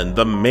when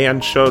the man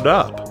showed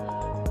up.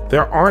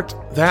 There aren't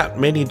that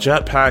many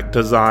jetpack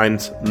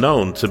designs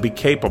known to be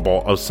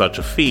capable of such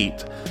a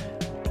feat,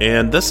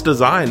 and this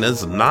design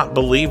is not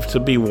believed to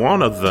be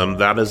one of them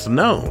that is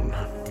known.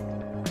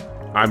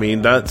 I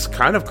mean, that's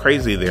kind of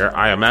crazy there.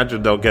 I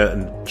imagine they'll get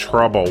in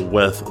trouble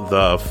with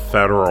the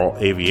Federal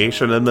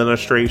Aviation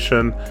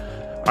Administration.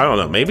 I don't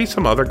know, maybe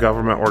some other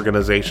government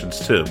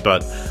organizations too,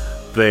 but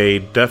they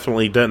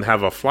definitely didn't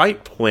have a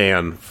flight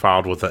plan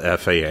filed with the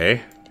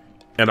FAA.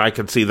 And I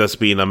can see this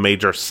being a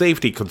major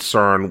safety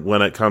concern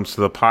when it comes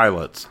to the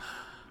pilots.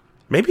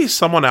 Maybe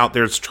someone out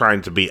there is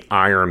trying to be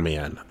Iron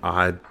Man.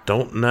 I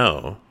don't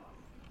know.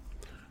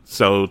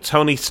 So,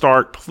 Tony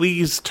Stark,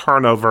 please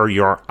turn over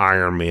your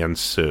Iron Man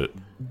suit.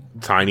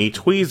 Tiny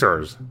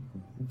tweezers.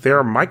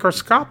 they're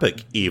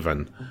microscopic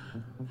even.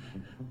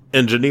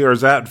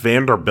 Engineers at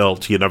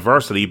Vanderbilt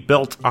University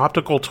built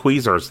optical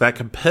tweezers that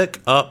can pick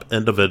up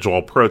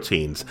individual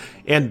proteins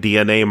and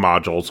DNA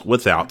modules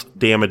without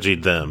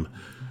damaging them.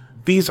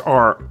 These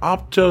are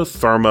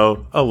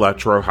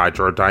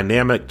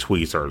optothermo-electrohydrodynamic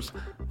tweezers,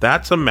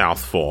 that's a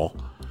mouthful,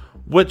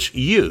 which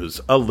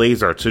use a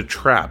laser to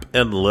trap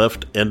and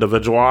lift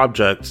individual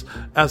objects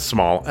as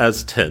small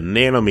as 10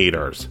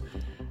 nanometers.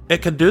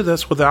 It can do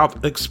this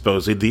without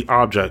exposing the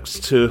objects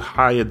to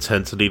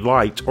high-intensity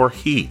light or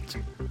heat.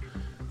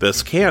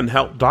 This can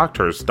help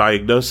doctors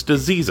diagnose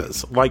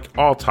diseases like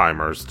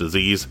Alzheimer's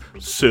disease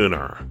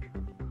sooner.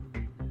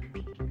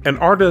 An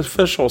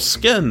artificial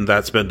skin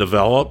that's been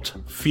developed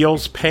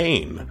feels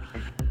pain.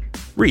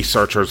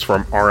 Researchers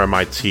from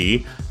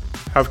RMIT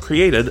have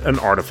created an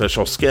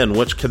artificial skin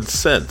which can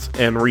sense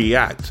and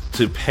react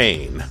to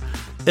pain.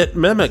 It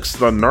mimics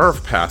the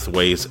nerve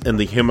pathways in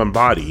the human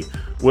body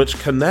which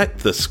connect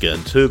the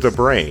skin to the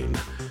brain.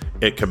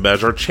 It can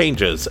measure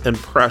changes in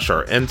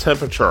pressure and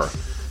temperature.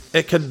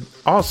 It can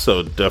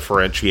also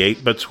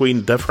differentiate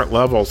between different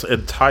levels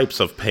and types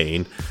of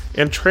pain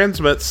and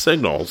transmit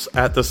signals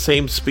at the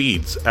same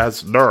speeds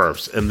as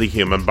nerves in the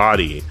human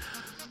body.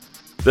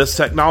 This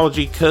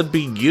technology could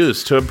be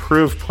used to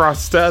improve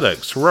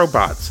prosthetics,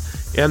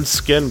 robots, and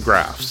skin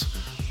grafts,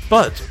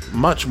 but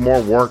much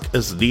more work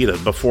is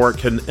needed before it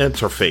can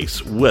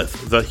interface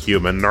with the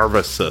human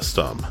nervous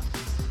system.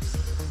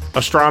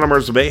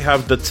 Astronomers may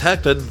have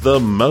detected the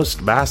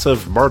most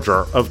massive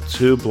merger of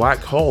two black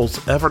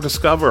holes ever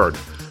discovered.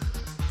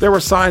 There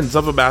were signs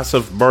of a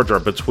massive merger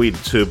between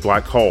two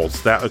black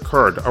holes that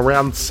occurred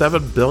around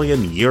 7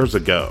 billion years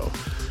ago.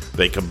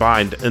 They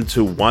combined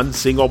into one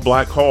single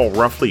black hole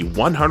roughly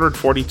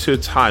 142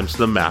 times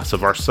the mass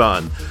of our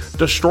Sun,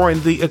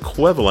 destroying the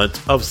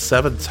equivalent of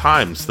 7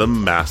 times the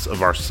mass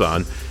of our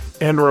Sun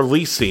and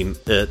releasing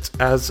it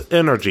as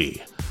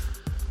energy.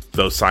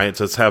 Though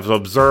scientists have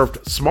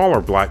observed smaller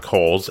black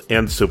holes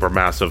and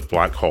supermassive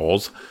black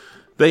holes,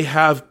 they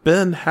have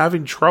been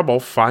having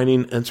trouble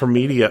finding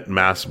intermediate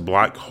mass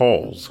black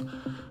holes.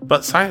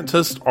 But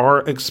scientists are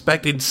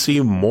expecting to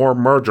see more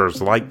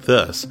mergers like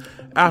this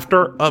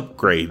after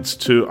upgrades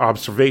to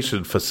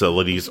observation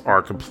facilities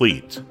are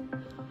complete.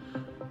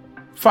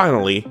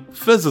 Finally,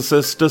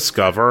 physicists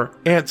discover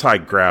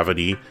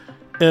anti-gravity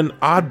in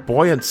odd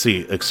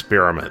buoyancy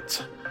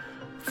experiment.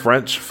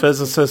 French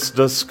physicists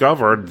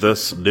discovered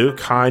this new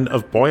kind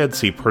of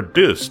buoyancy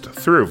produced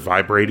through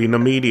vibrating a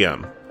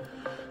medium.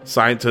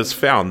 Scientists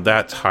found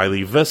that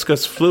highly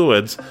viscous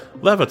fluids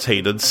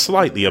levitated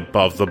slightly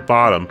above the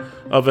bottom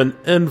of an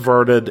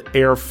inverted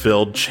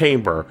air-filled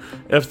chamber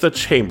if the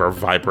chamber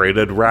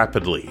vibrated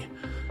rapidly.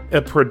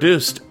 It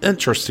produced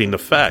interesting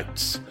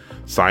effects.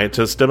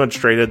 Scientists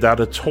demonstrated that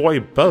a toy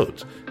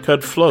boat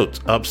could float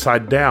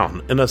upside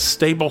down in a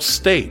stable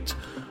state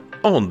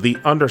on the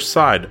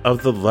underside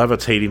of the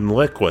levitating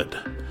liquid.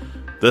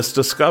 This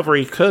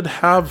discovery could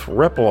have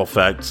ripple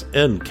effects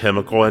in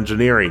chemical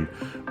engineering,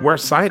 where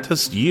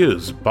scientists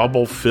use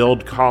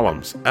bubble-filled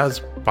columns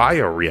as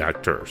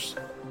bioreactors.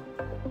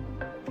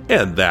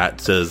 And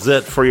that is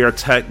it for your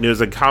tech news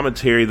and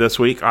commentary this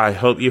week. I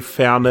hope you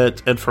found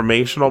it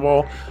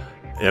informational,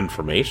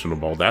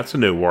 that's a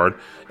new word,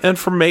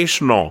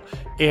 informational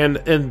and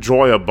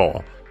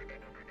enjoyable.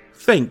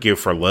 Thank you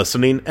for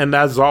listening, and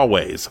as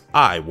always,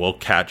 I will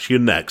catch you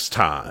next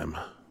time.